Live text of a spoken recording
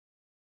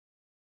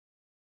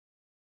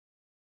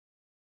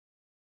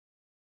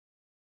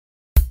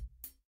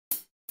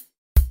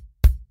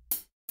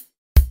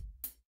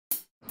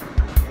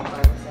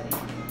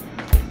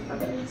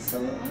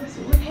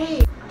Absolutely.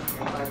 Hey,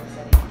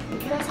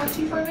 can I talk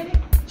to you for a minute?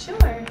 Sure,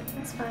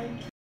 that's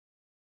fine.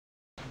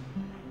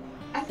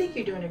 I think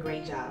you're doing a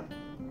great job.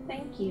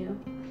 Thank you.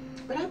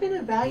 But I've been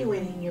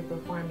evaluating your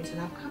performance and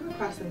I've come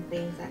across some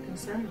things that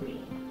concern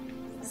me.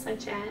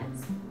 Such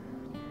as?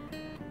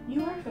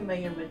 You are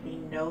familiar with the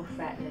no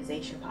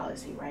fraternization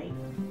policy, right?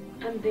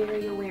 I'm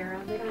very aware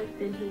of it. I've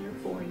been here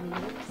 4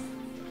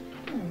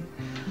 years.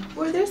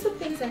 Well, there's some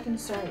things that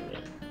concern me.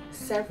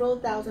 Several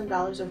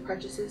 $1,000s of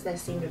purchases that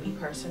seem to be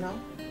personal.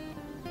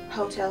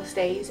 Hotel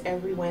stays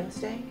every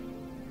Wednesday.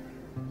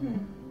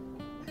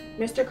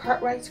 Mr.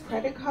 Cartwright's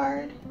credit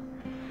card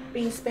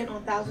being spent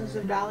on thousands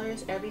of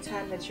dollars every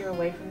time that you're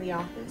away from the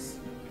office.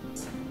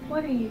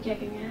 What are you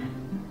getting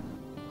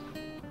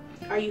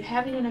at? Are you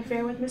having an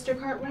affair with Mr.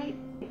 Cartwright?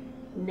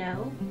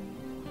 No.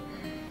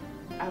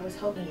 I was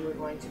hoping you were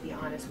going to be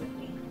honest with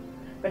me,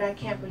 but I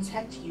can't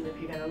protect you if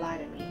you're going to lie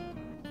to me.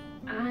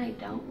 I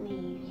don't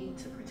need you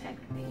to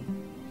protect me.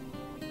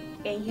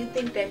 And you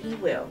think that he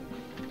will?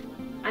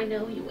 I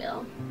know you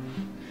will.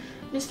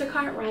 Mr.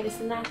 Cartwright is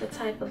not the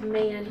type of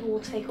man who will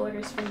take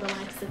orders from the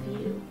likes of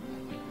you.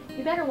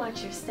 You better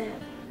watch your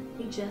step.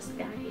 You just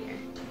got here.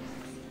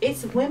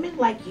 It's women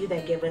like you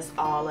that give us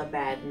all a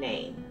bad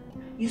name.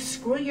 You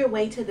screw your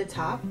way to the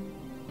top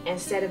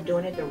instead of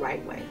doing it the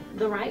right way.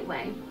 The right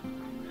way?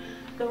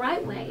 The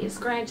right way is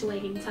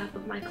graduating top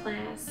of my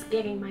class,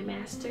 getting my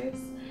master's,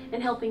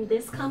 and helping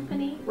this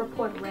company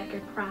report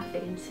record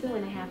profit in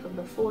 2.5 of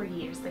the 4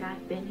 years that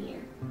I've been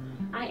here.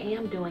 I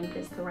am doing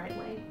this the right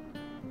way.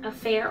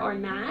 Affair or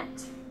not,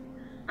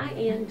 I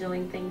am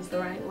doing things the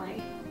right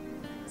way.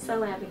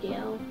 So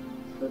Abigail,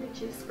 who did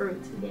you screw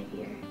to get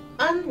here?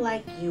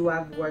 Unlike you,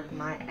 I've worked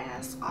my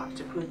ass off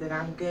to prove that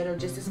I'm good or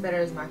just as better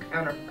as my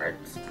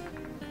counterparts.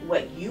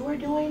 What you are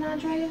doing,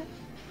 Andrea,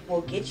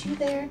 will get you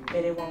there, but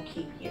it won't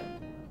keep you.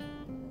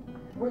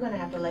 We're gonna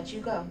have to let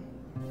you go.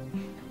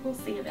 We'll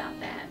see about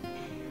that.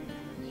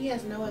 He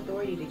has no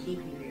authority to keep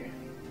you here.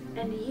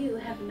 And you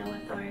have no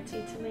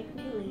authority to make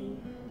me leave.